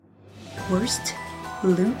worst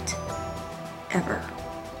loot ever.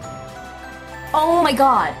 Oh my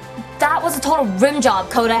god, that was a total rim job,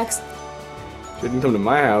 Codex. She didn't come to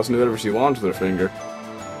my house and do whatever she wants with her finger.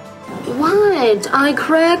 What? I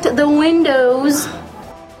cracked the windows.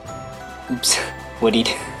 Oops,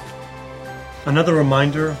 Woodied. Another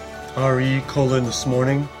reminder, RE: this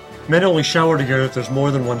morning. Men only shower together if there's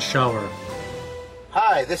more than one shower.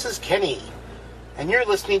 Hi, this is Kenny, and you're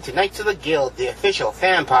listening to Knights of the Guild, the official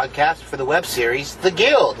fan podcast for the web series The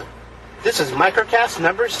Guild. This is Microcast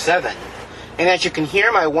number 7, and as you can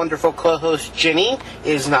hear, my wonderful co-host Jenny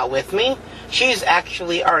is not with me. She's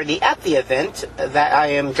actually already at the event that I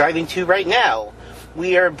am driving to right now.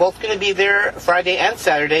 We are both going to be there Friday and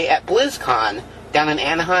Saturday at BlizzCon down in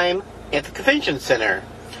Anaheim at the Convention Center.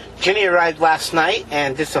 Jenny arrived last night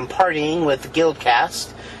and did some partying with the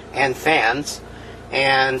Guildcast and fans,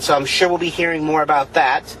 and so I'm sure we'll be hearing more about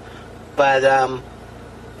that. But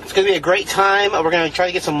it's going to be a great time. We're going to try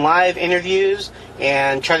to get some live interviews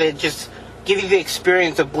and try to just give you the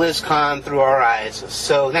experience of BlizzCon through our eyes.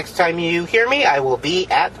 So next time you hear me, I will be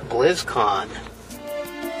at BlizzCon.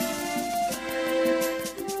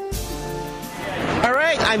 All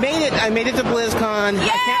right, I made it. I made it to BlizzCon. Yay,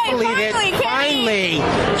 I can't believe it. Finally.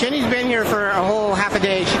 Jenny's been here for a whole half a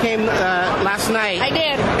day. She came last night. I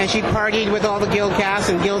did. And she partied with all the Guild cast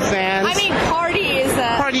and Guild fans. I mean, party is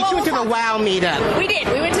a... Party. She went to the WoW meetup. We did.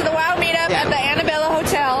 We went to the WoW meetup at the Annabella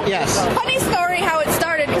Hotel. Yes. Funny story how it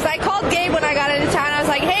started, because I called Gabe when I got into town. I was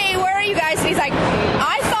like, hey, where are you guys? And he's like,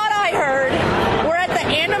 I thought I heard we're at the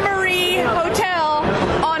Anna Marie Hotel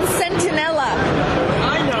on Centinela.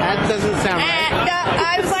 I know. That doesn't sound right. And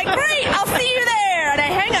I was like, great, I'll see you there. And I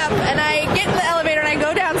hang up, and I get in the elevator, and I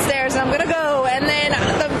go downstairs, and I'm going to go. And then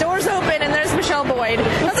the doors open, and there's Michelle Boyd.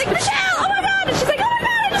 I was like, Michelle, oh my God. And she's like, oh my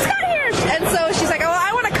God, I just got here. And so she's like, oh,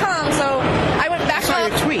 I want to come. So I went back up. I saw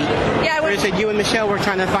your tweet. Yeah, I went. Where it said you and Michelle were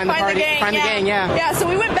trying to find the party. Find the gang, yeah. Yeah, so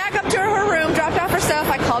we went back up to her room, dropped off her stuff.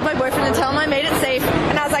 I called my boyfriend to tell him I made it safe.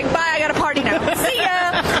 And I was like, bye, I got a party now. See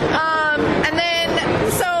ya. And then,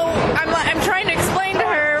 so I'm trying to explain to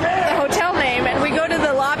her the hotel name, and we go to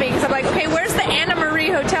the lobby, because I'm like, okay, where's the Anna Marie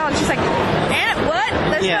Hotel? And she's like, what?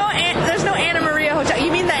 There's no Anna Maria Hotel.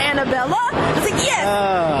 You mean the Annabella? I was like,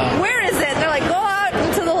 yes. Where is it? And they're like, go out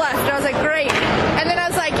and to the left. And I was like, great. And then I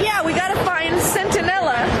was like, yeah, we got to find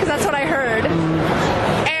Centinela, because that's what I heard.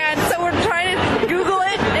 And so we're trying to Google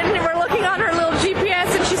it, and we're looking on her little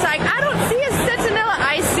GPS, and she's like, I don't see a Centinela.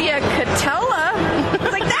 I see a Catella. I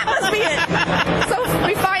was like, that must be it. So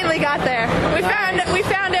we finally got there. We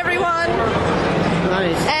found everyone.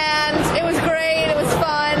 Nice. And it was great. It was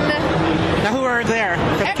fun. Now who were there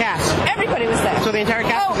for the cast? Everybody was there. So the entire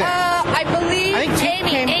cast was there? I believe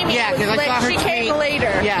Amy yeah, because I saw her she came tweet.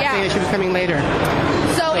 later. Yeah, she was coming later.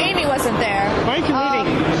 So Amy wasn't there. Why aren't you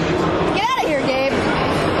leaving? Get out of here, Gabe.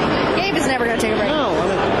 Gabe is never going to take a break. No.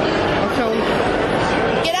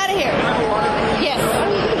 Get out of here. Yes.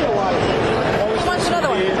 Who wants another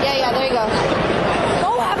one? Yeah, there you go.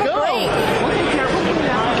 Oh, have a break.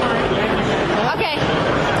 Okay.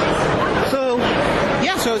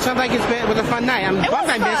 So it sounds like it was a fun night. I'm bummed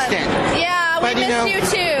I missed it. Yeah, we missed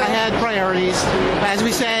you too. I had priorities. As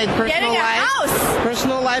we said, Getting a house.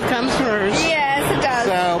 Personal life comes first. Yes, it does.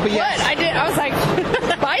 So, but yes. What? I was like,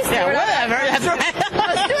 bye, Stuart. Yeah, whatever. That's right.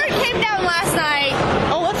 Stuart came down last night.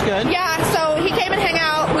 Oh, that's good. Yeah, so he came and hung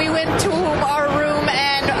out. We went to our room,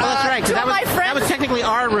 and that's right. That was technically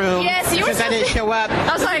our room. Yes, you were. Since I didn't show up.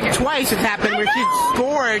 I was like, twice it happened where she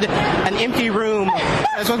scored an empty room.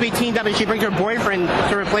 I was supposed to be teamed up, and she brings her boyfriend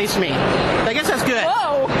to replace me. I guess that's good.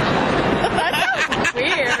 Whoa. That sounds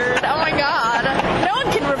weird. Oh my God. No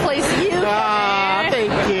one can replace you. Oh,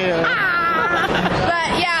 thank you. But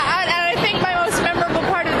yeah, and I think my most memorable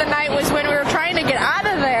part of the night was when we were trying to get out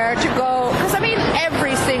of there to go, because I mean,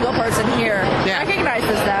 every single person here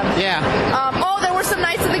recognizes them. Yeah. There were some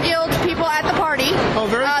Knights of the Guild people at the party. Oh,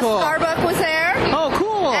 very cool. Starbuck was there. Oh,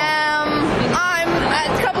 cool.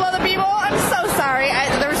 A couple other people. I'm so sorry.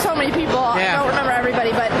 There were so many people. Yeah. I don't remember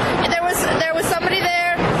everybody, but there was somebody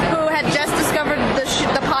there who had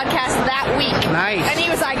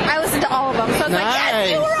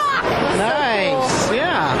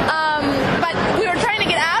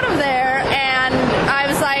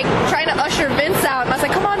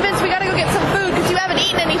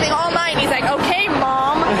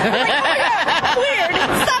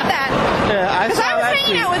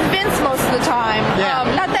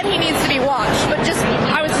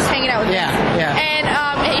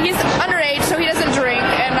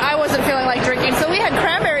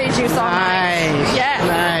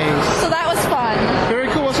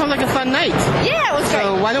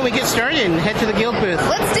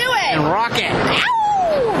do it. And rock it.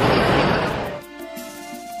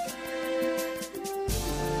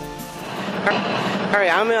 All right,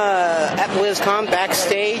 I'm at BlizzCon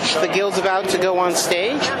backstage. The Guild's about to go on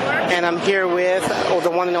stage, and I'm here with the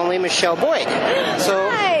one and only Michelle Boyd. So,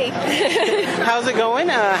 Hi. how's it going?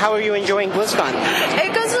 How are you enjoying BlizzCon?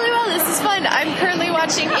 It goes really well. This is fun. I'm currently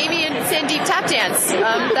watching Amy and Sandeep tap dance.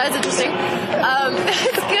 That is interesting.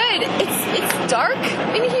 It's good. It's dark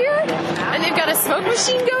in here, and they've got a smoke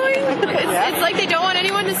machine going. It's like they don't want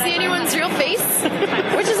anyone to see anyone's real face,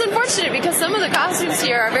 which is unfortunate because some of the costumes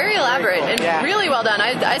here are very elaborate and really well done.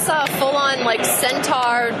 I saw a full-on like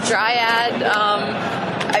centaur, dryad.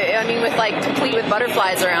 I mean, with like complete with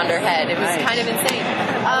butterflies around her head. It was kind of insane.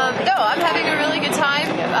 No, I'm having a really good time.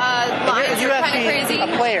 Lines You're are kind of actually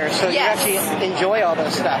crazy. a player, so you actually enjoy all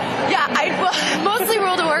those stuff. Yeah, mostly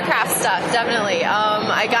World of Warcraft stuff, definitely.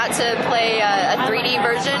 I got to play a 3D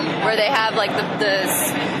version where they have like the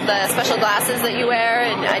special glasses that you wear,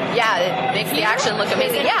 and it makes the action look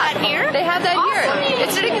amazing. Yeah, here they have that here.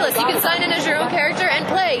 It's ridiculous. You can sign in as your own character and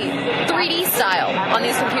play 3D style on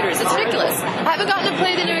these computers. It's ridiculous. I haven't gotten to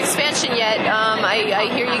play the new expansion yet. I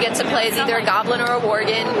hear you get to play as either a goblin or a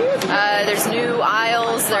worgen. There's new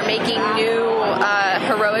isles. They're making new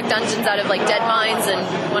heroic dungeons out of like dead mines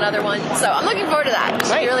and one other one. So I'm looking forward to that. It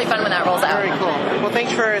should be really fun when that rolls out. Very cool. Well,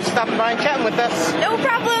 thanks for stopping by and chatting with us. No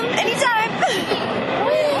problem. Anytime.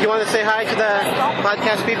 You want to say hi to the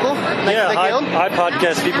podcast people? Hi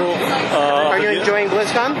podcast people. Are you enjoying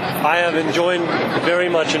BlizzCon? I have very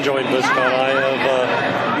much enjoyed BlizzCon. I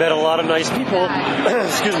have met a lot of nice people.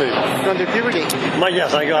 Excuse me. Going through puberty.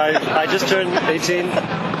 Yes, I just turned 18.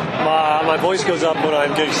 My voice goes up when I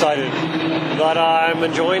get excited. But I'm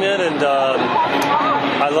enjoying it, and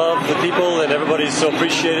I love the people, and everybody's so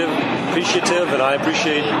appreciative, and I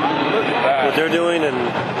appreciate what they're doing, and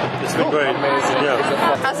it's been great.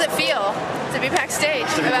 Yeah. How's it feel to be backstage?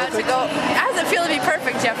 About to go. How does it feel to be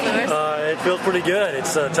perfect, Jeff Lewis? It feels pretty good.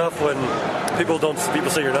 It's tough when people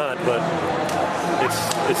say you're not, but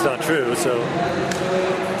it's not true. So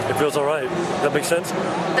it feels all right. That makes sense?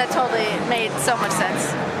 That totally made so much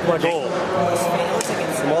sense. My goal.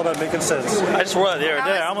 I'm all about making sense. I just wore it the other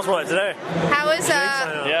day. I almost wore it today. How is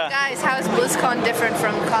guys? How is BlizzCon different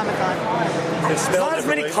from Comic-Con? It's not as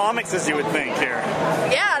many comics as you would think here.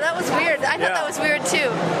 Yeah, that was weird. I thought that was weird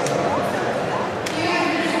too.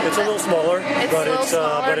 It's a little smaller, but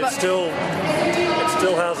it still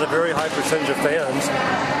has a very high percentage of fans,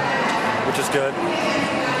 which is good.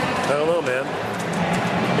 I don't know, man.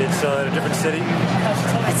 It's in a different city.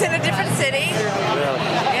 It's in a different city. Yeah.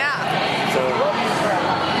 So.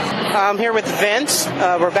 I'm here with Vince.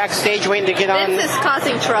 We're backstage waiting to get on. Vince is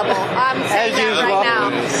causing trouble. I'm saying that right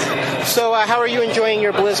now. So, how are you enjoying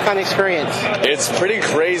your BlizzCon experience? It's pretty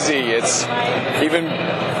crazy. It's even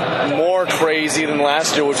more crazy than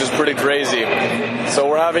last year, which is pretty crazy. So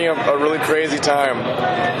we're having a really crazy time.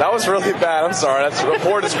 That was really bad. I'm sorry. That's a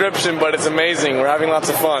poor description, but it's amazing. We're having lots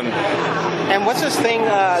of fun. And what's this thing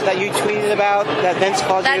that you tweeted about that Vince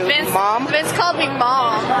called you Mom? Vince called me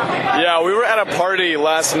Mom. Yeah, we were at a party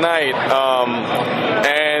last night,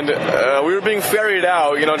 and we were being ferried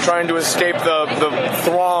out, trying to escape the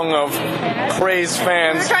throng of crazed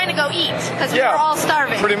fans. We were trying to go eat, because we were all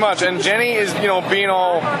starving. Pretty much. And Jenny is, being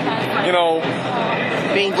all,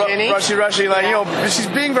 being Jenny? Rushy, like, she's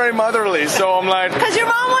being very motherly, so I'm like... Because your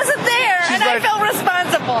mom wasn't there, and I felt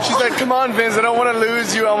responsible. She's like, come on, Vince, I don't want to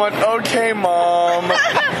lose you. I'm like, okay, Mom.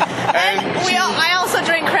 I also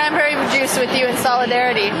drink cranberry juice with you in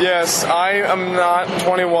solidarity. Yes, I am not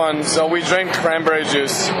 21, so we drink cranberry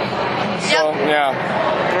juice. So, yeah.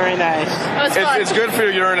 Very nice. It's good for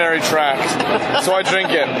your urinary tract, so I drink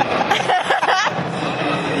it.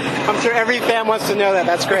 I'm sure every fan wants to know that.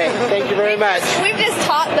 That's great. Thank you very much. We've just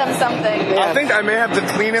taught them something. Yeah. I think I may have the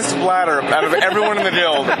cleanest bladder out of everyone in the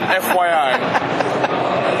guild. FYI.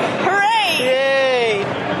 Hooray! Yay!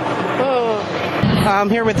 I'm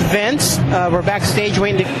here with Vince. We're backstage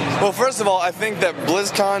waiting to... Well, first of all, I think that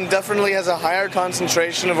BlizzCon definitely has a higher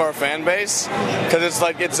concentration of our fan base, because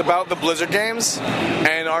it's about the Blizzard games,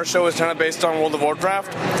 and our show is kind of based on World of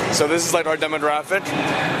Warcraft, so this is like our demographic.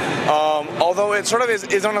 Although it sort of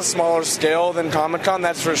is on a smaller scale than Comic-Con,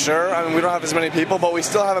 that's for sure. I mean, we don't have as many people, but we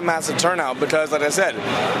still have a massive turnout because, like I said,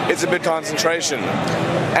 it's a big concentration.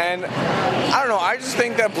 And I don't know, I just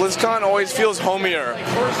think that BlizzCon always feels homier.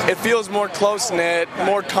 It feels more close-knit,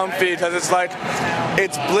 more comfy, because it's like,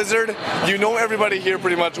 it's Blizzard. You know everybody here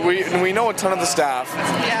pretty much. We know a ton of the staff.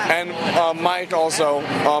 Yeah. And Mike also,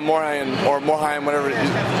 Morhaim, whatever you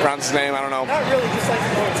pronounce his name, I don't know. Not really, just like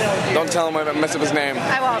Mortel. Don't tell him I messed up his name.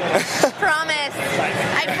 I won't. Promise.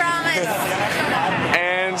 I promise.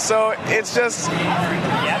 And so it's just,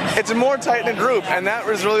 it's a more tight-knit group, and that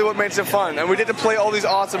was really what makes it fun. And we get to play all these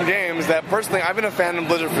awesome games that, personally, I've been a fan of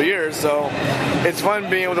Blizzard for years, so it's fun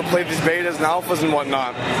being able to play these betas and alphas and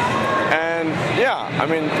whatnot. And yeah, I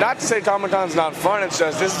mean, not to say Comic-Con's not fun, it's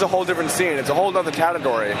just, this is a whole different scene. It's a whole other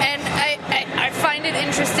category. And I find it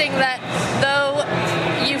interesting that though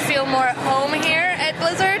you feel more at home here at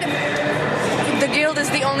Blizzard, the Guild is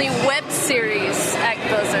the only web series at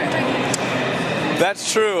Blizzard.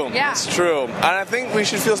 That's true. Yeah. That's true. And I think we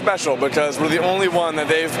should feel special because we're the only one that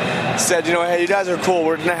they've said, you know, hey, you guys are cool.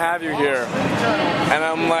 We're going to have you here. And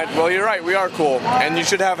I'm like, well, you're right. We are cool. And you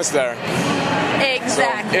should have us there.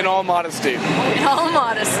 Exactly. So, in all modesty. In all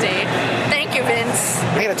modesty. Thank you, Vince.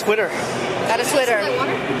 I got a Twitter. Got a Twitter.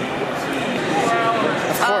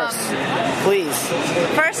 Of course. Please.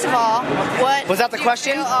 First of all, what was that the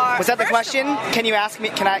question? Was that the question? All, can you ask me?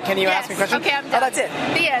 Can you ask me a question? Okay, I'm done. Oh, that's it.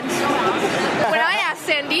 The end. When I asked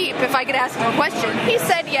Sandeep if I could ask him a question, he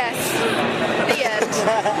said yes. The end.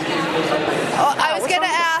 I was going to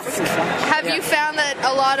ask, have you found that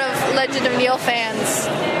a lot of Legend of Neil fans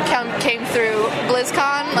came through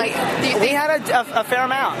BlizzCon? Like, do you think... We had a fair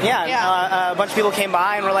amount. Yeah. A bunch of people came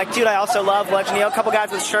by and were like, "Dude, I also love Legend of Neil." A couple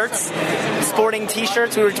guys with shirts, sporting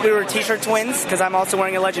T-shirts. We were T-shirt twins because I'm also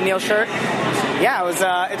wearing a Legend of Neil shirt. Yeah, it was.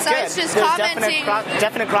 It's so good. I was just There's commenting.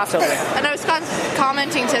 Definite crossover. And I was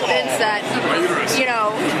commenting to Vince that, you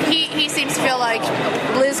know, he seems to feel like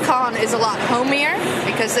BlizzCon is a lot homier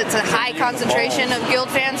because it's a high concentration of Guild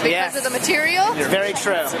fans because of the material. Very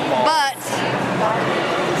true. But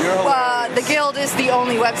the Guild is the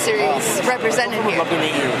only web series represented here. Love to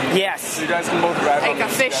meet you. Yes. So you guys can both rag on like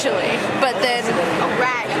officially. But then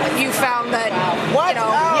you found that, you know,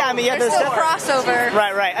 yeah, I mean, yeah, there's still crossover.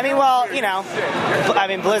 Right. I mean, well, you know,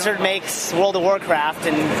 Blizzard makes World of Warcraft,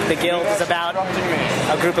 and the Guild is about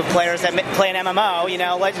a group of players that play an MMO. You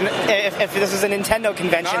know, if this was a Nintendo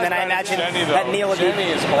convention, then I imagine that Neil would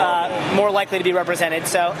be more likely to be represented.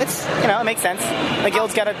 So it's, you know, it makes sense. The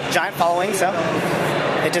Guild's got a giant following, so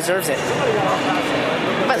it deserves it.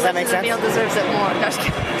 Does that make sense? Neil deserves it more. No,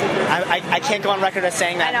 I can't go on record as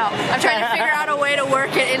saying that. I know. I'm trying to figure out a way to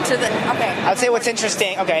work it into the... Okay. I would say what's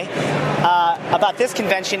interesting, about this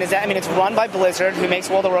convention is that, I mean, it's run by Blizzard, who makes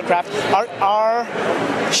World of Warcraft. Our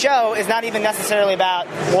show is not even necessarily about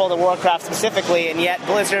World of Warcraft specifically, and yet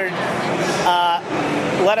Blizzard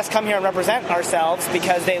let us come here and represent ourselves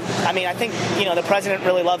because I think, you know, the president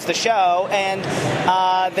really loves the show, and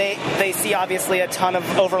they see obviously a ton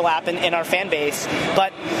of overlap in our fan base,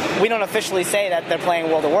 but we don't officially say that they're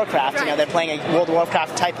playing World of Warcraft. Right. You know, they're playing a World of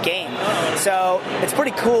Warcraft type game. So it's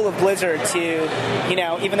pretty cool of Blizzard to, you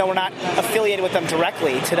know, even though we're not affiliated with them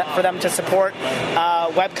directly, for them to support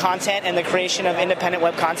web content and the creation of independent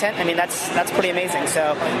web content. I mean, that's pretty amazing.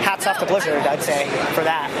 So hats off to Blizzard, I'd say, for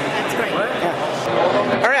that. That's great.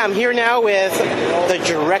 Yeah. All right, I'm here now with the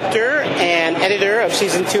director and editor of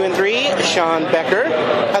season 2 and 3, Sean Becker.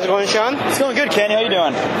 How's it going, Sean? It's going good, Ken. How you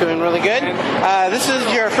doing? Doing really good. This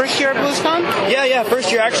is your first year at BlizzCon? Yeah,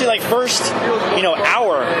 first year. Actually, like first,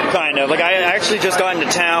 hour, kind of. Like I actually just got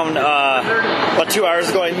into town about 2 hours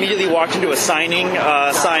ago. I immediately walked into a signing,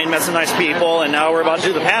 met some nice people, and now we're about to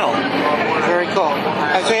do the panel. Very cool.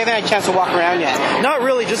 So you haven't had a chance to walk around yet? Not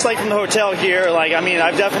really, just like from the hotel here. Like, I mean,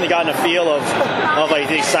 I've definitely gotten a feel of like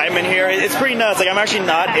the excitement here. It's pretty nuts. Like, I'm actually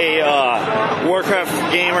not a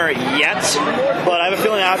Warcraft gamer yet, but I have a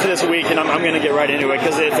feeling after this week, and I'm going to get right into it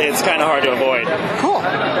because it's kind of hard to avoid. Cool.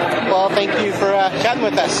 Well, thank you for chatting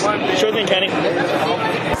with us. Sure thing, Kenny.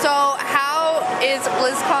 So, how is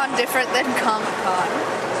BlizzCon different than Comic-Con?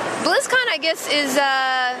 BlizzCon, I guess, is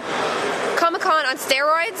Comic-Con on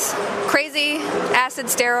steroids. Crazy acid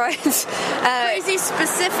steroids. Crazy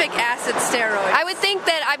specific acid steroids. I would think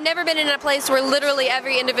that I've never been in a place where literally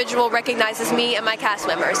every individual recognizes me and my cast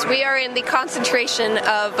members. We are in the concentration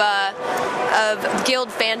of Guild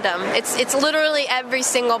fandom. It's literally every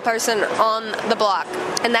single person on the block,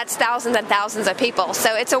 and that's thousands and thousands of people.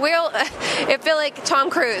 So it's a real... I feel like Tom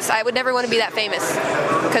Cruise. I would never want to be that famous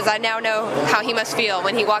because I now know how he must feel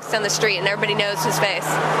when he walks down the street and everybody knows his face.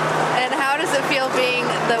 And how does it feel being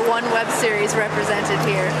the one web series represented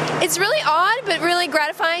here? It's really odd, but really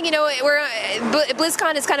gratifying.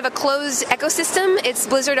 BlizzCon is kind of a closed ecosystem. It's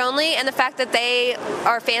Blizzard only, and the fact that they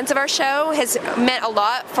are fans of our show has meant a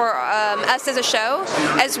lot for us as a show,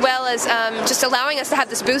 as well as just allowing us to have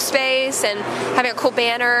this booth space and having a cool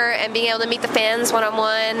banner and being able to meet the fans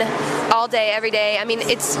one-on-one all day, every day. I mean,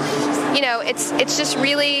 it's just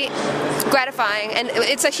really gratifying, and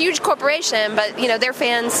it's a huge corporation, but their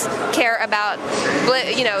fans care about,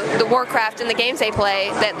 the Warcraft and the games they play,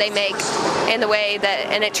 that they make, and the way that,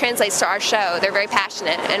 and it translates to our show. They're very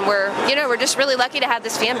passionate, and we're just really lucky to have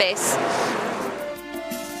this fan base.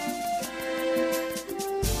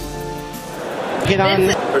 Get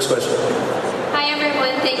on. First question. Hi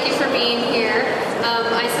everyone, thank you for being here.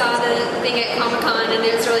 I saw the thing at Comic-Con and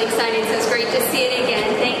it was really exciting, so it's great to see it again.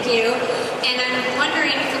 Thank you. And I'm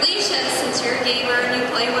wondering, Felicia, since you're a gamer and you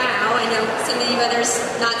play WoW, I know some of you others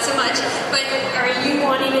not so much, but are you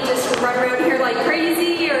wanting to just run around here like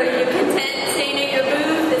crazy, or are you content staying at your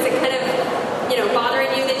booth? Is it kind of,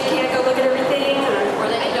 bothering you that you can't go look at everything, or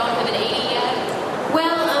that you don't have an 80 yet?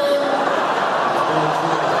 Well,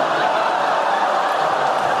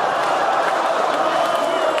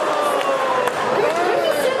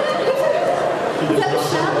 is that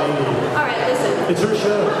Michelle? All right, listen. It's her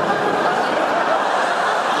show.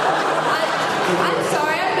 I'm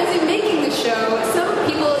sorry, I'm busy making the show. Some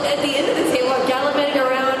people at the end of the table are gallivanting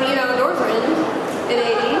around, Northrend at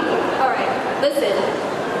 80. All right, listen.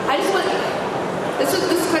 I just want...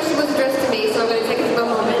 This question was addressed to me, so I'm going to take it for a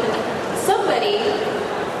moment. Somebody,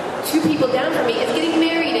 2 people down from me, is getting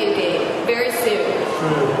married in-game very soon.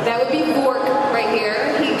 That would be Vork right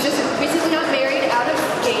here. He just recently got married out of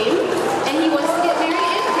game, and he wants to get married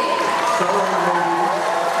in-game.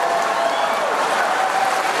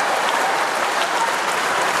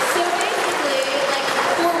 So basically,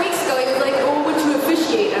 4 weeks ago, he was like, oh, would you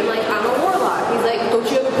officiate? I'm like, I'm a warlock. He's like, don't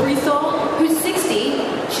you have a priest doll? Who's 60?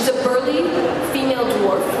 She's a burly female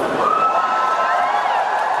dwarf.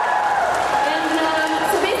 And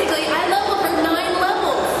so basically, I leveled for 9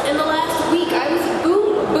 levels in the last week. I was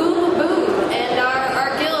boom, boom, boom. And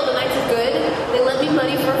our guild, the Knights of Good, they lent me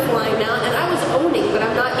money for a flying mount, and I was owning, but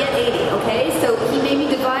I'm not yet 80, okay? So he made me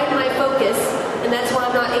divide my focus, and that's why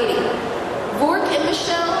I'm not 80. Vork and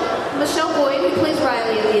Michelle Boyd, who plays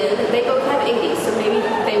Riley at the end, they both have 80, so maybe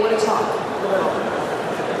they want to talk.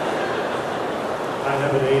 I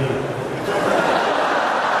have an 80.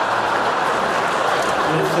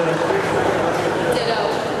 Ditto.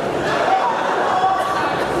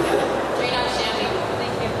 3 out of Shammy.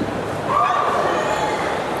 Thank you.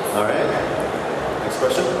 All right. Next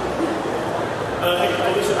question. Hey,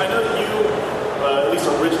 Alicia, I know that you at least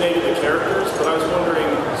originated the characters, but I was wondering,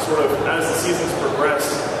 sort of, as the seasons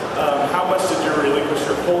progressed, how much did you relinquish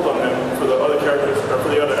your hold on them for the other characters, or for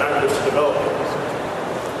the other actors to develop?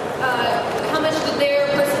 How much did their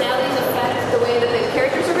personalities affect the way that the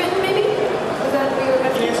characters are written, maybe? Was that what you were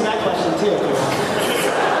You can answer that question, too.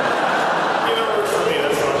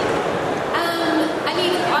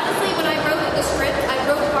 Honestly, when I wrote the script, I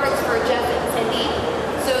wrote parts for Jeff and Cindy,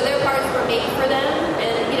 so their parts were made for them,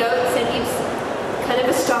 and, Cindy's kind of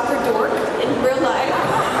a stalker dork in real life.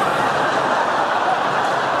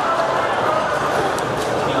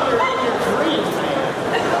 In your dreams, man.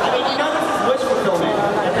 I mean, this is wish fulfillment,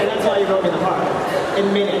 and that's why you wrote me the part.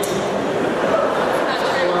 Admit it.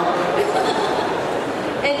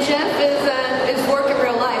 And Jeff is Vork in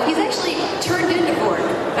real life. He's actually turned into Vork.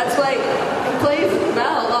 That's why he plays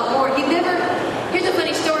Val a lot more. Here's a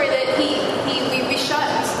funny story that we shot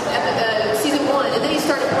season 1, and then he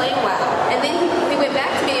started playing WoW. And then he went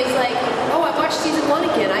back to me and was like, oh, I watched season 1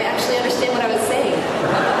 again. I actually understand what I was saying.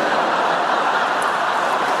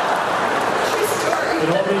 True story. It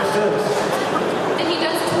all makes sense. And he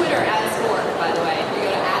does Twitter as Vork, by the way. You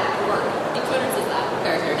go to @Vork. He Twitters as that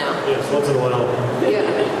character now. Yes, once in a while. Yeah.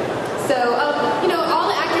 So, all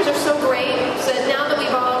the actors are so great. So now that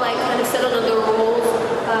we've all kind of settled on their roles,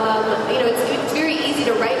 it's very easy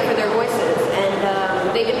to write for their voices, and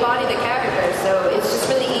they embody the characters. So it's just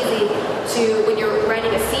really easy to, when you're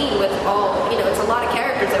writing a scene with it's a lot of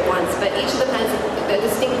characters at once, but each of them has a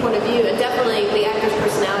distinct point of view, and definitely the actors'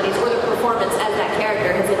 personalities or the performance as that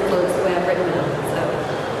character has influenced the way I've written them. So.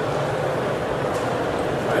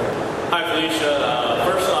 Hi, Felicia.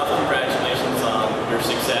 First off, congratulations on your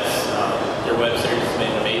success. Your web series has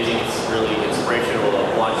been amazing. It's really inspirational to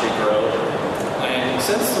watch it grow. And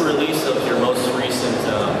since the release of your most recent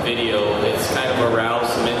video, it's kind of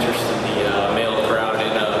aroused some interest in the male crowd.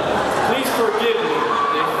 And please forgive me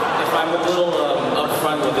if I'm a little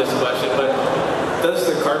upfront with this question, but does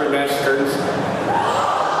the carpet match curtains?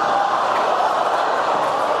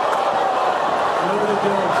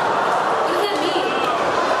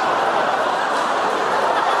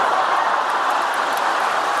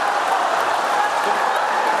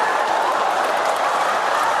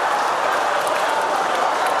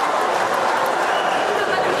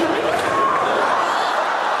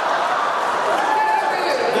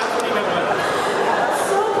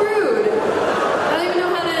 So rude. I don't even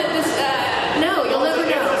know how to. No, you'll never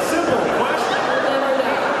know. It's a simple question.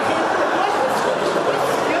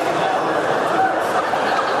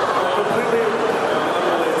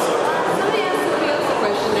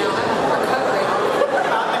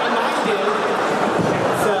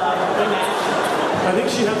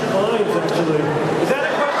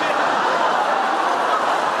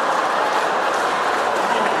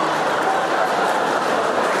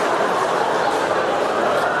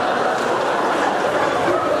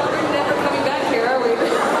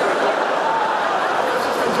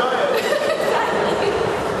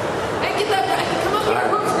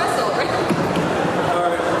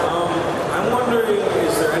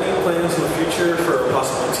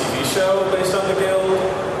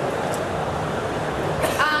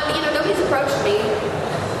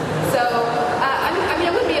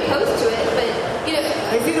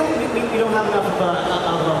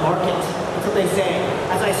 they say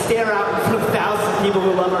as I stare out in front of thousands of people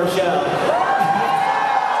who love our show.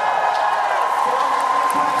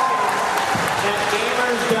 That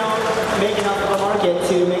gamers don't make enough of a market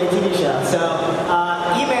to make a TV show. So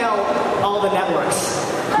email all the networks.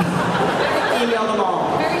 Email them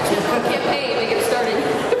all. Very general campaign to get started.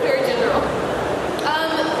 Very general.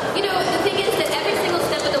 You know, the thing is that every single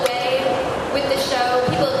step of the way with the show,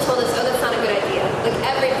 people have told us, oh, that's not a good idea. Like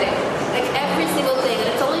everything. Like every single thing.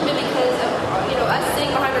 And it's only been because of, you know, us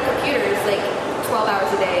sitting behind our computers like 12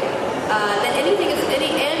 hours a day. That anything is, and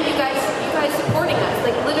you guys supporting us.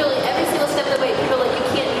 Like literally every single step of the way, people are like, you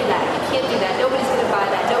can't do that. You can't do that. Nobody's going to buy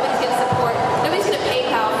that. Nobody's going to support. Nobody's going to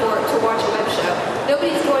PayPal to watch a web show.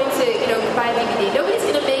 Nobody's going to, you know, buy a DVD. Nobody's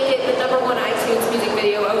going to make it the #1 iTunes music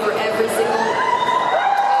video over every single.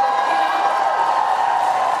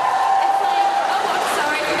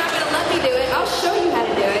 I'll show you how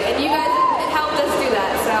to do it, and you guys helped us do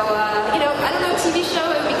that. So, you know, I don't know, TV show,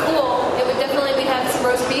 it would be cool. It would definitely, we'd have some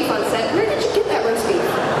roast beef on set. Where did you get that roast beef?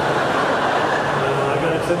 I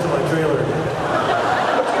got it sent to my trailer.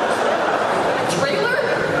 Trailer?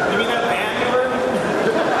 You mean that band you were?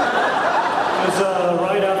 It was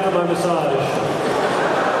right after my massage.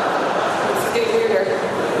 It's getting weirder.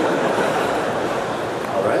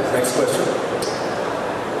 All right, next question.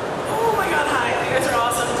 Oh my god, hi. You guys are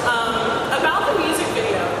awesome. About the music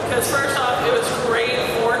video, because first off, it was great.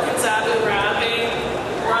 Fork and Zabu rapping.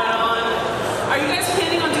 Right on. Are you guys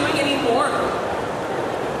planning on doing any more?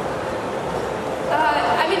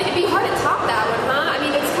 I mean, it'd be hard to top that one, huh? I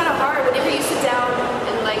mean, it's kind of hard whenever you sit down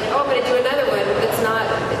and like, oh, I'm going to do another one. It's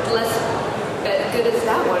less good as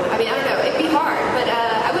that one. I mean, I don't know. It'd be hard, but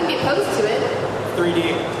I wouldn't be opposed to it.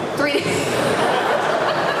 3D. 3D.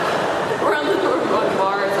 We're on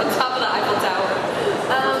Mars, on top of the Eiffel Tower.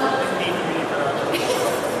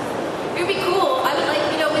 It would be cool. I would like,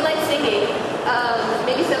 you know, we like singing.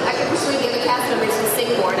 Maybe I could persuade the other cast members to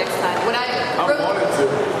sing more next time. When I wanted to.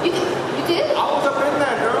 You did? I was up in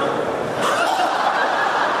that, girl.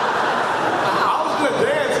 I was gonna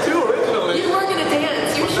dance too originally. You were gonna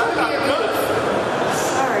dance. You were showing me your moves.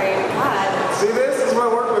 Sorry, God. See, this is what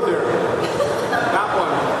I work with here. That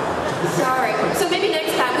one. Sorry. So maybe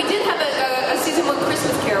next time. We did have a season 1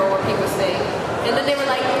 Christmas Carol where people sing. And then they were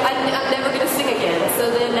like, I'm never going to sing again. So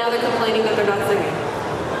then now they're complaining that they're not singing.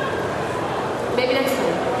 Maybe next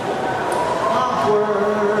time. Awkward.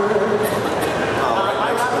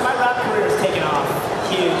 My rap career is taking off.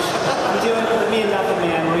 Huge. I'm doing, me and Method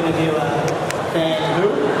Man, we're going to do a thing. Who?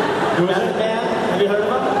 Method Man? Have you heard of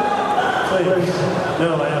him? Please.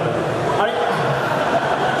 No, I haven't. All right.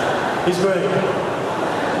 He's great.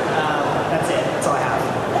 That's it. That's all I have.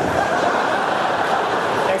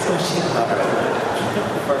 Next question.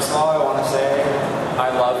 First of all, I want to say I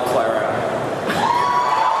love Clara.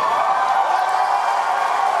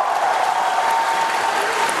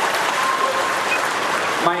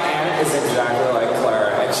 My aunt is exactly like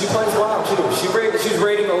Clara, and she plays WoW too. She's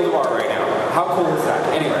raiding Oldemar right now. How cool is that?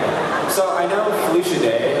 Anyway, so I know Felicia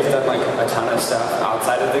Day has done like a ton of stuff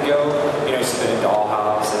outside of the Guild. You know, she's been in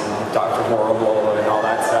Dollhouse and Dr. Horrible and all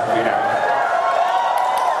that stuff, you know.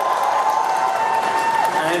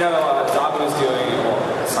 I know Zabu is doing,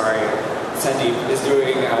 Sandeep is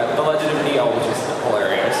doing The Legend of Neil, which is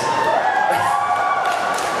hilarious.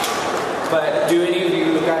 But do any of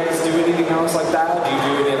you guys do anything else like that? Do you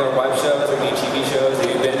do any other web shows or any TV shows? Have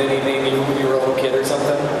you been in anything even when you were a little kid or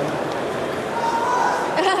something?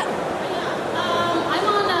 I'm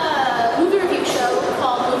on a movie review show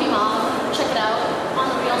called Movie Mom. Check it out on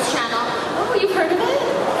the Reels channel. Oh, you've heard of it?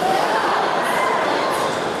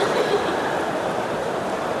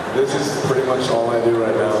 This is pretty much all I do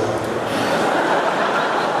right now.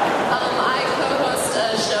 I co-host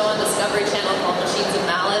a show on Discovery Channel called Machines of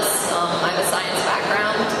Malice. I have a science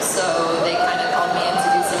background, so they kind of called me in to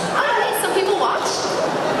do some people watch.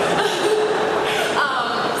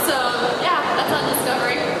 So yeah, that's on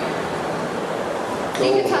Discovery. Cool.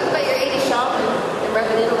 You can talk about your 80s shopping and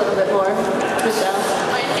rub it in a little bit more, Michelle.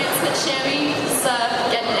 My enhancement chamois is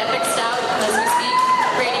getting epic stout as we speak,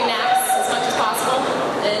 rating NACS as much as possible,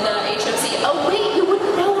 and HOC. Oh wait, you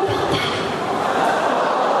wouldn't know about that.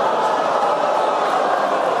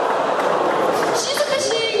 She's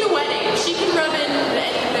officiating the wedding. She can rub in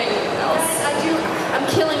anything else. I'm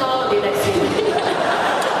killing all of you next week.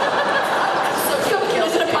 So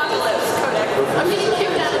there's an apocalypse, Kodak. I'm getting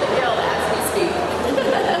kicked out of the guild as we speak.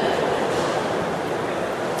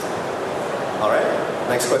 All right,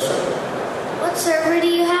 next question. What server do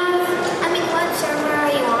you have? I mean, what server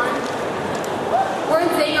are you on? We're in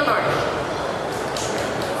Zangermark.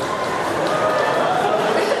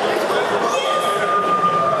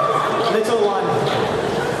 Little One.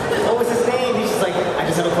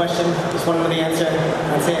 question. Just one with the answer.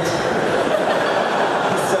 That's it. He's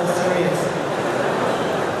so serious.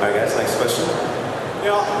 All right, guys, next question.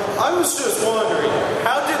 Yeah, I was just wondering,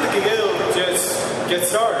 how did the Guild just get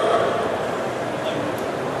started?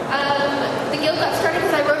 The Guild got started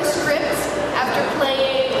because I wrote a script after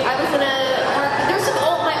playing. I was in a. There's some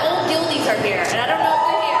old. My old guildies are here, and I don't know if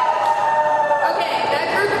they're here. Okay,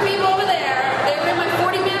 that group of people over there. They were in my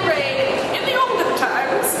 40-man raid. In the olden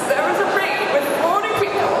times, there was a raid with 40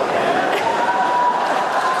 people.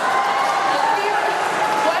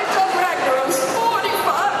 Wiped out Ragnaros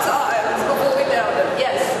 45 times before we downed them.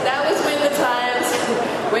 Yes, that was when the times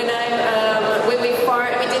when we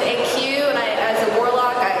did AQ, and as a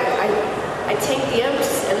warlock, I tanked the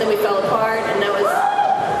imps, and then we fell apart, and that was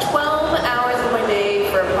 12 hours of my day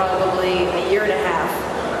for probably a year and a half.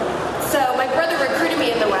 So my brother recruited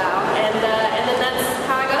me in the WoW, and then that's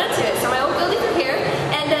how I got into it. So my old buildings are here,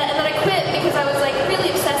 and then I quit because I was like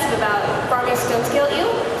really obsessive about farming stone scale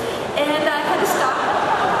eel, and I had to stop.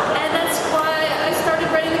 And that's why I started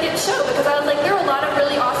writing the Get Show, because I was like, there are a lot of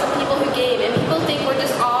really awesome people who game, and people think we're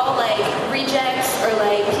just all like rejects or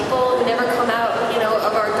like people who never come out,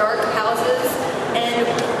 of our dark houses. And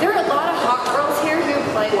there are a lot of hot girls here who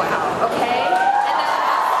play WoW, okay?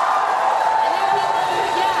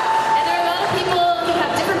 And there are a lot of people who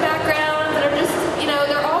have different backgrounds that are just,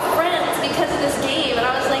 they're all friends because of this game. And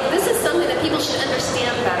I was like, this is something that people should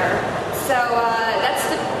understand better. So that's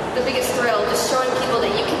the biggest thrill, just showing people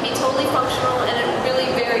that you can be totally functional and really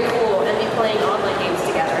very cool and be playing online games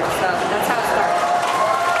together. So that's how it started.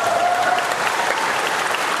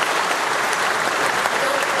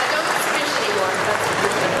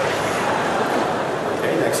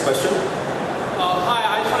 Next question. Hi,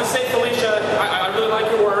 I just want to say, Felicia, I really like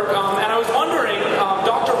your work, and I was wondering,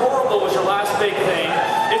 Dr. Horrible was your last big thing.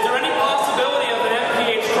 Is there any possibility of an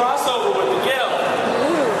MPH crossover with the Guild?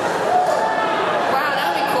 Wow, that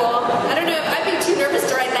would be cool. I don't know, I'd be too nervous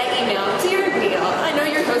to write that email. Dear Neil, I know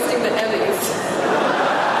you're hosting the Emmys.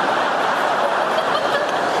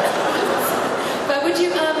 But would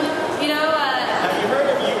you, Have you heard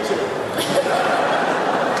of YouTube?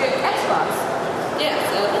 Xbox. Yeah,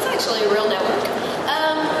 so that's actually a real network.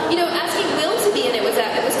 Asking Will to be in it was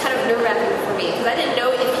kind of nerve-wracking for me, because I didn't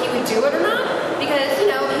know if he would do it or not, because,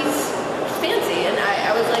 he's fancy, and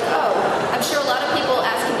I was like, oh, I'm sure a lot of people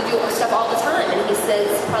ask him to do stuff all the time, and he says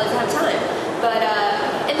probably doesn't have time. But,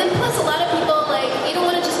 and then plus a lot of people, you don't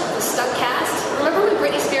want to just stuck cast. Remember when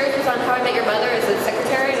Britney Spears was on How I Met Your Mother as a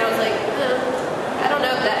secretary, and I was like, I don't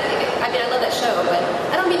know if that, I love that show, but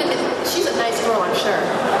I don't mean to, she's a nice girl, I'm sure.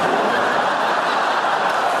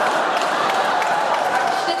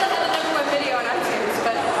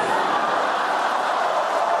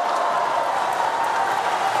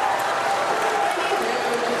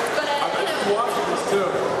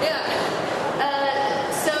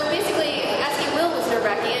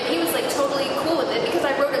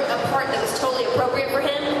 Appropriate for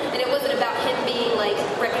him, and it wasn't about him being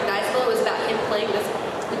recognizable, it was about him playing this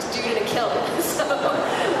dude in a kilt. So, if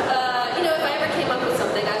I ever came up with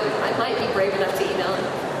something, I might be brave enough to email him.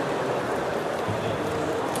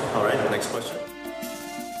 All right, next question.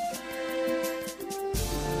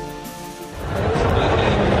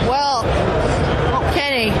 Well,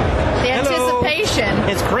 Kenny, the anticipation.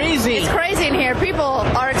 It's crazy. It's crazy in here. People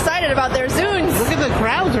are excited about their Zunes. Look at the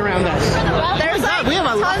crowds around us. There's we have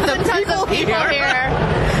a lot tons of and tons of people here.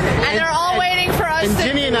 And they're all waiting for us and to...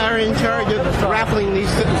 Ginny and I are in charge of raffling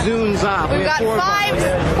these Zunes off. We've got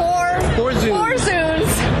four Zunes.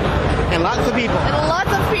 And lots of people. And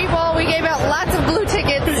lots of people. We gave out lots of blue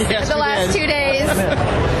tickets the last 2 days.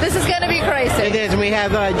 This is going to be crazy. It is. And we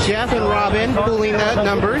have Jeff and Robin pooling the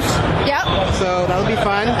numbers. Yep. So that'll be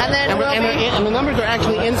fun. And then and the numbers are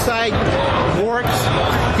actually inside Vork's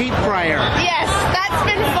deep fryer. Yes, that's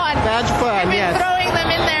been fun. That's fun, We've been throwing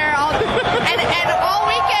them in there all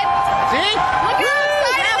weekend. See? Look how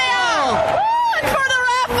excited they are. Woo, it's for the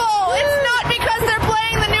raffle. It's not because they're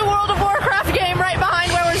playing the new World of Warcraft game right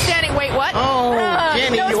behind where we're standing. Wait, what? Oh,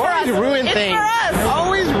 Jenny, no, you always ruin things. It's for us.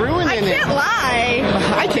 Always ruining it. I can't lie.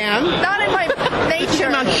 I can. Not in my nature.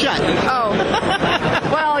 Your mouth shut. Oh.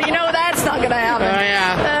 Well, that's not going to happen. Oh,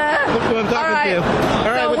 yeah. Look who I'm talking to.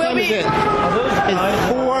 All right, So what time is it? It's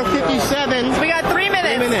 4:57. So we got 3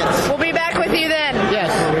 minutes. 3 minutes. We'll be back with you then.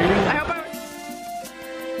 Yes. I hope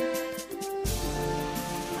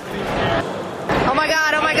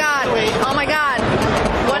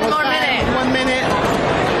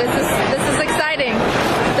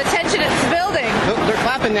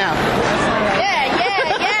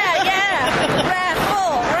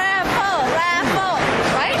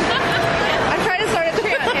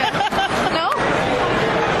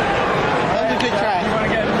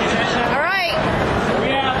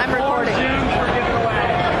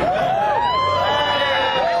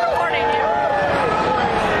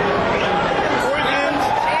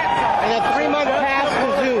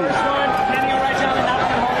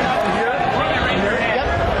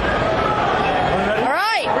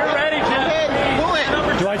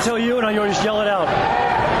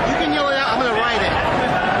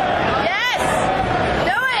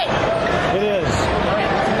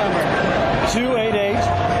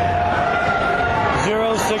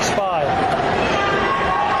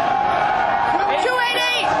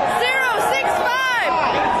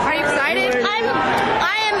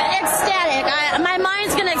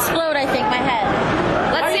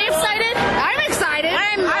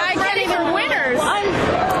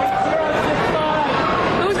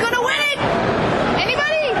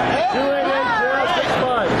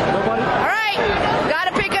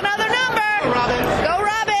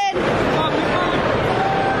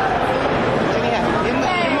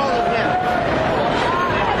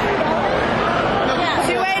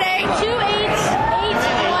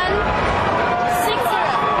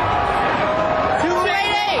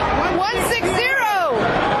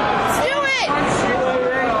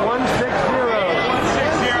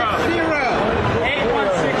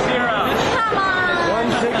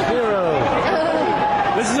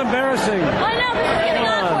embarrassing. I know, this is getting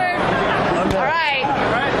awkward. All right.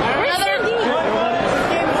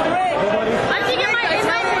 I'm taking my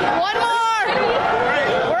one more.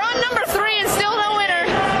 We're on number 3 and still no winner.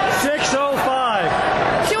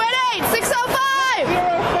 605. 288, 605.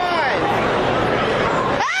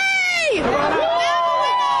 05. Hey!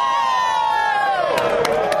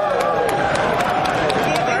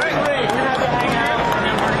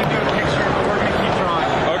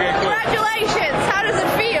 Okay, cool. Congratulations. How does it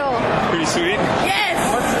feel? Pretty sweet. Yes.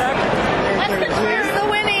 What's next? Here's the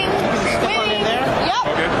winning. Yep.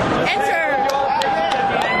 Okay. Enter.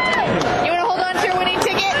 You want to hold on to your winning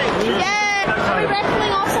ticket? Yeah. Are we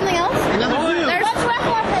wrestling off something else? Let's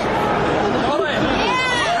wrestle off it.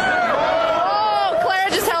 Yeah. Oh, Clara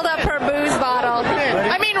just held up her booze bottle.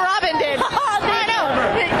 I mean, Robin did. I know.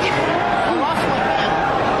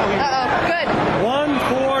 Uh-oh. Good.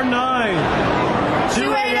 149.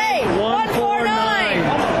 288. 149.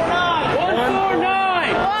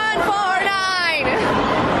 149. 149.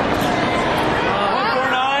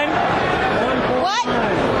 What?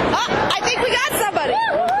 Oh, I think we got somebody. Woo!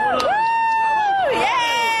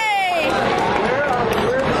 Yay!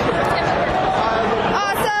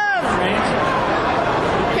 Awesome.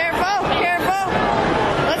 Careful, careful.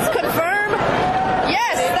 Let's confirm.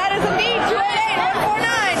 Yes, that is indeed 288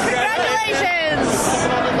 149. Congratulations.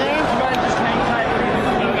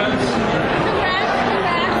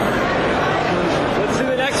 Let's do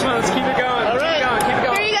the next one. Let's keep it going. All right.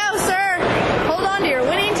 Here you go, sir. Hold on to your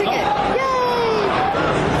winning ticket. Yay!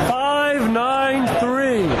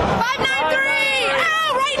 593. 593!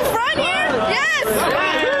 Oh, right in front here. Yes!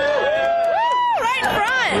 Woo, right in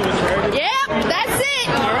front. Yep, that's it.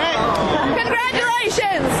 All right.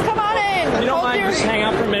 Congratulations. Come on in. You don't Hold mind your- just hang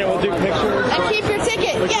out for a minute? We'll do pictures. And keep your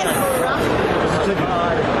ticket. Yes.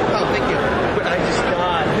 Oh, thank you. I just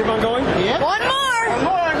got. Keep on going? Yep. One more.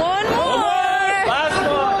 One more. Last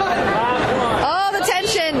one. Oh, the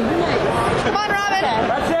tension. Come on, Robin.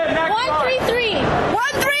 That's it. Next 133.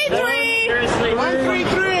 133. Seriously.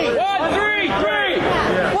 133. 133.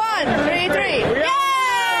 133.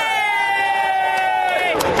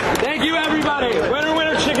 Yay! Thank you, everybody. Winner,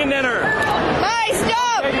 winner, chicken dinner. Nice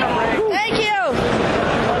job. Thank you.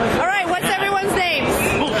 All right, what's everyone's names?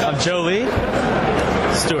 I'm Jolie.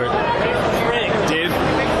 Stuart. Dude.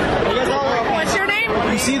 What's your name?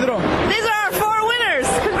 Isidro. These are our 4 winners.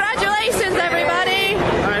 Congratulations, everybody.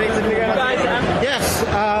 Yes,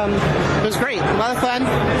 it was great. A lot of fun.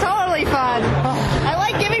 Totally fun. I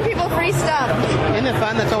like giving people free stuff. Isn't it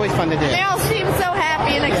fun? That's always fun to do. They all seem so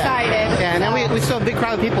happy and excited. Yeah, and then we still have a big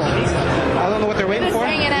crowd of people. I don't know what they're waiting Just for.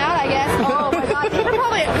 hanging out, I guess. Oh my God, there are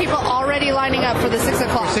probably people already lining up for the 6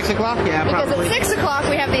 o'clock. 6 o'clock? Yeah, Because probably. at 6 o'clock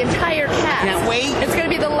we have the entire cast. Can't wait. It's going to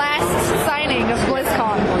be the last signing of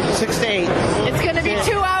BlizzCon. 6 to 8. It's going to be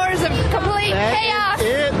 2 hours of complete chaos.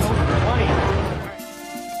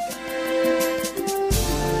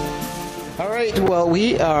 All right, well,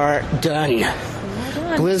 we are done.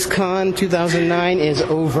 BlizzCon 2009 is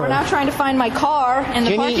over. We're now trying to find my car in the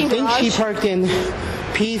Jenny parking thinks garage. she parked in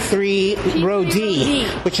P3 row D,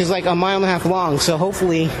 which is like a mile and a half long, so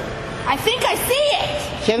hopefully I think I see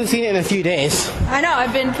it. she hasn't seen it in a few days. I know,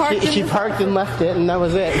 I've been parked She in parked and left it, and that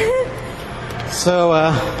was it. So,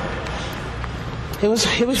 it was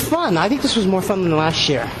fun. I think this was more fun than last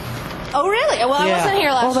year. Oh, really? Well, I Yeah. wasn't here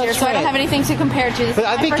Oh, last that's year, so I don't right. have anything to compare to. This But is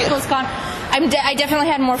I my think first BlizzCon. I definitely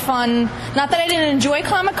had more fun. Not that I didn't enjoy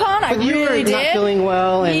Comic-Con, I But you really were did. not feeling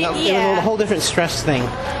well, and it was Yeah. a whole different stress thing.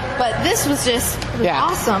 But this was just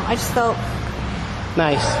awesome. I just felt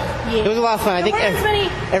Nice. It was a lot of fun. I think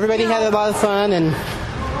everybody had a lot of fun, and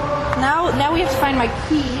now we have to find my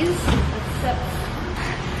keys.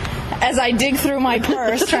 As I dig through my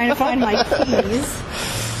purse trying to find my keys.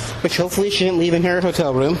 which hopefully she didn't leave in her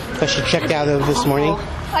hotel room that she checked out of this morning.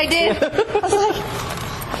 I did. I was like,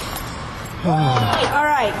 all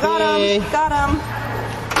right, got him.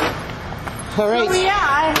 All right. So,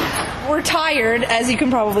 yeah, we're tired, as you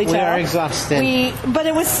can probably tell. We are exhausted. But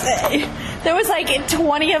it was there was like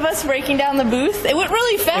 20 of us breaking down the booth. It went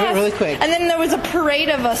really fast. It went really quick. And then there was a parade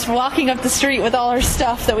of us walking up the street with all our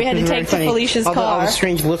stuff that we had to take to Felicia's all car. all the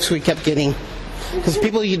strange looks we kept getting. Because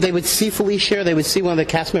people, they would see Felicia, or they would see one of the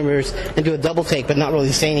cast members and do a double take, but not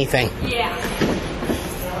really say anything. Yeah.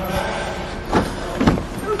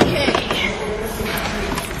 Okay.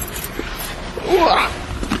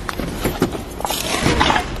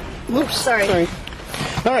 Oops, sorry.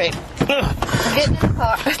 All right. Getting in the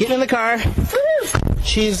car. Getting in the car.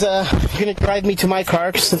 She's going to drive me to my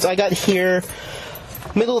car since I got here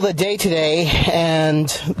middle of the day today and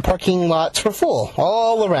parking lots were full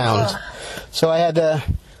all around. So I had to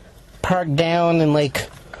park down in like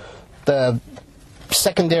the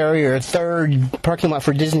secondary or third parking lot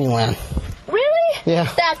for Disneyland. Really? Yeah.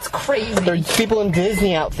 That's crazy. There's people in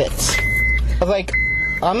Disney outfits. I was like,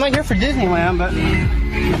 I'm not here for Disneyland, but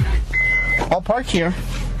I'll park here.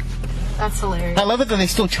 That's hilarious. I love it that they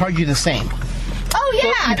still charge you the same. Oh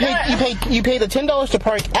yeah. So you pay the $10 to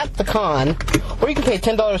park at the con, or you can pay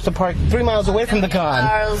 $10 to park 3 miles away from the con.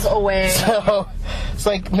 Miles away. So it's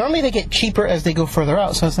like normally they get cheaper as they go further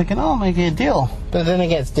out. So I was thinking, oh, my good deal. But then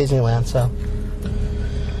again, it's Disneyland, so.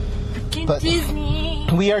 But Disney.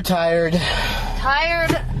 We are tired.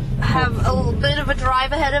 Have a little bit of a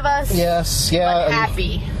drive ahead of us. Yes, yeah. But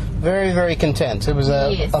happy. Very, very content. It was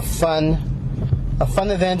a fun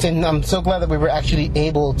event, and I'm so glad that we were actually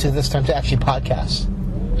able to this time to actually podcast.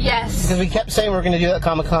 Yes. Because we kept saying we were going to do that at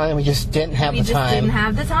Comic-Con, and we just didn't have the time. We just didn't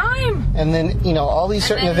have the time. And then, all these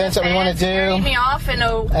certain events that we want to do. Me off in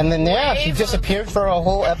a and then, she disappeared for a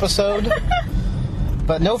whole episode.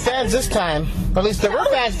 But no fans this time. Or at least there were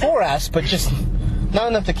fans for us, but just not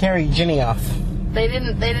enough to carry Ginny off. They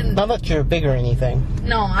didn't. Not that you're big or anything.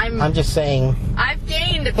 No, I'm just saying. I've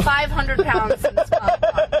gained 500 pounds since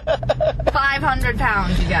Comic-Con. 500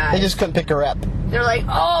 pounds, you guys. They just couldn't pick her up. They're like,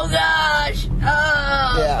 oh gosh,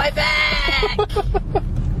 my back.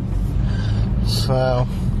 So, all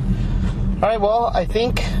right. Well, I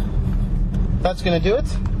think that's gonna do it.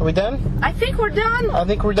 Are we done? I think we're done.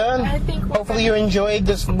 Hopefully you enjoyed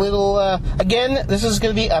this little. Again, this is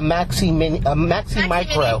gonna be a maxi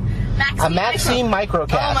micro. A Maxi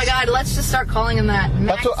Microcast. Oh my God! Let's just start calling him that.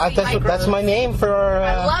 That's my name for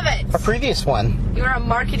I love it. our previous one. You're a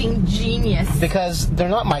marketing genius. Because they're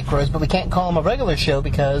not micros, but we can't call them a regular show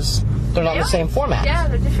because they're not the same format. Yeah,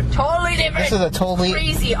 they're different. Totally different. This is a totally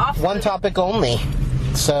crazy one topic only.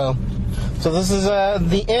 So this is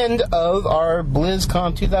the end of our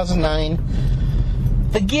BlizzCon 2009,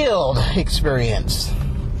 the Guild experience.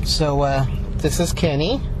 So this is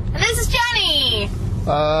Kenny. And this is Jenny.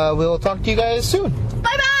 We'll talk to you guys soon.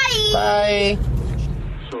 Bye-bye. Bye.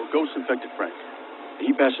 So Ghost infected Frank.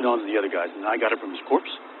 He passed it on to the other guys, and I got it from his corpse?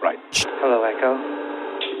 Right. Hello, Echo.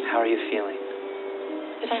 How are you feeling?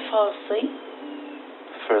 Did I fall asleep?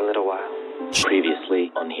 For a little while. Previously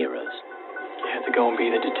on Heroes. You had to go and be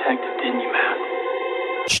the detective, didn't you, Matt?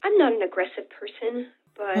 I'm not an aggressive person,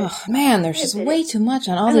 but... Oh, man, there's just way too much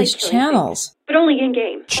on all these channels. But only in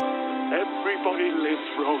game. Everybody lives,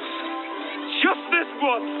 Rose. Just this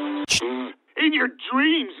once. In your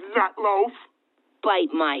dreams, Nutloaf.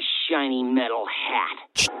 Bite my shiny metal hat.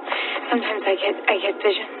 Sometimes I get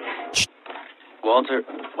visions. Walter,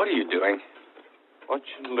 what are you doing? Watch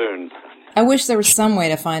and learn. I wish there was some way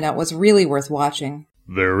to find out what's really worth watching.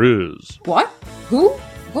 There is. What? Who?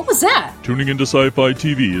 What was that? Tuning into Sci-Fi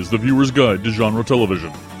TV is the viewer's guide to genre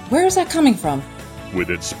television. Where is that coming from? With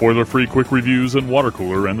its spoiler-free quick reviews and water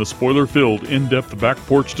cooler and the spoiler-filled in-depth back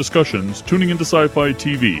porch discussions, Tuning into Sci-Fi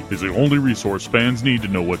TV is the only resource fans need to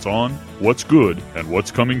know what's on, what's good, and what's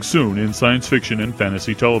coming soon in science fiction and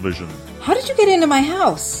fantasy television. How did you get into my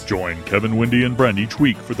house? Join Kevin, Wendy, and Brent each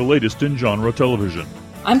week for the latest in genre television.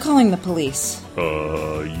 I'm calling the police.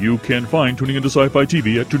 You can find Tuning into Sci-Fi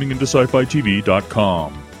TV at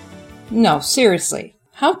tuningintoscifitv.com. No, seriously.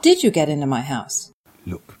 How did you get into my house?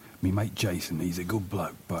 Look, me mate Jason, he's a good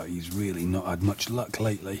bloke, but he's really not had much luck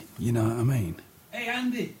lately. You know what I mean? Hey,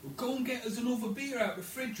 Andy, go and get us another beer out of the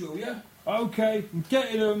fridge, will you? Okay, I'm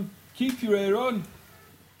getting them. Keep your ear on.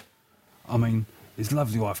 I mean, his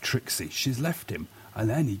lovely wife Trixie, she's left him,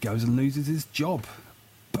 and then he goes and loses his job.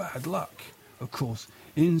 Bad luck. Of course,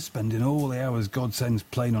 in spending all the hours God sends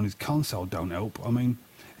playing on his console don't help. I mean,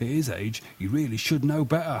 at his age, he really should know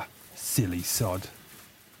better. Silly sod.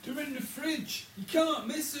 They're in the fridge. You can't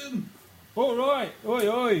miss them. All right. Oi,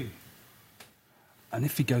 oi. And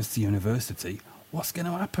if he goes to university, what's going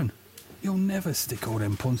to happen? He'll never stick all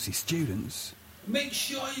them poncy students. Make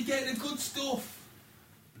sure you get the good stuff.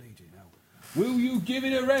 Bleeding out. Will you give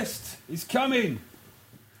it a rest? It's coming.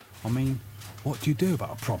 I mean, what do you do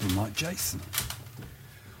about a problem like Jason?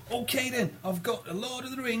 Okay then, I've got the Lord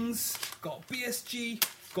of the Rings, got BSG,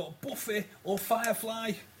 got Buffy or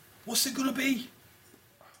Firefly. What's it gonna be?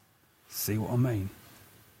 See what I mean?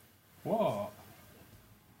 What?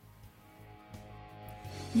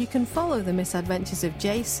 You can follow the misadventures of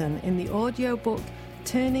Jason in the audiobook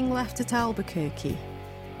Turning Left at Albuquerque.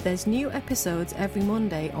 There's new episodes every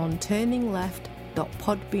Monday on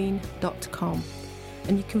turningleft.podbean.com,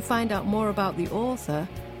 and you can find out more about the author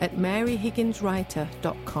at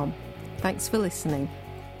maryhigginswriter.com. Thanks for listening.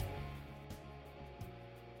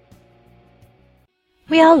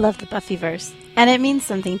 We all love the Buffyverse, and it means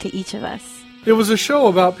something to each of us. It was a show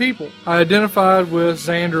about people. I identified with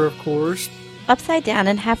Xander, of course. Upside Down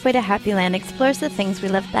and Halfway to Happy Land explores the things we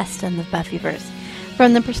love best in the Buffyverse,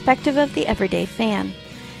 from the perspective of the everyday fan.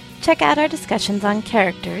 Check out our discussions on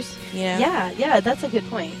characters. Yeah, that's a good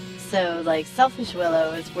point. So, like, Selfish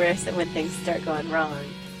Willow is worse when things start going wrong.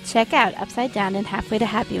 Check out Upside Down and Halfway to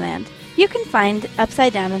Happy Land. You can find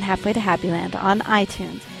Upside Down and Halfway to Happy Land on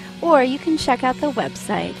iTunes, or you can check out the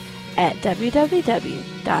website at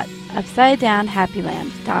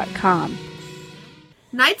www.upsidedownhappyland.com.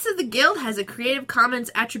 Knights of the Guild has a Creative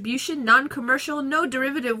Commons Attribution, Non-Commercial, No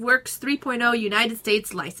Derivative Works 3.0 United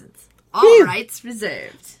States license. All rights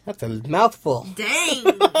reserved. That's a mouthful. Dang.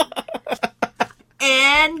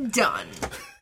 And done.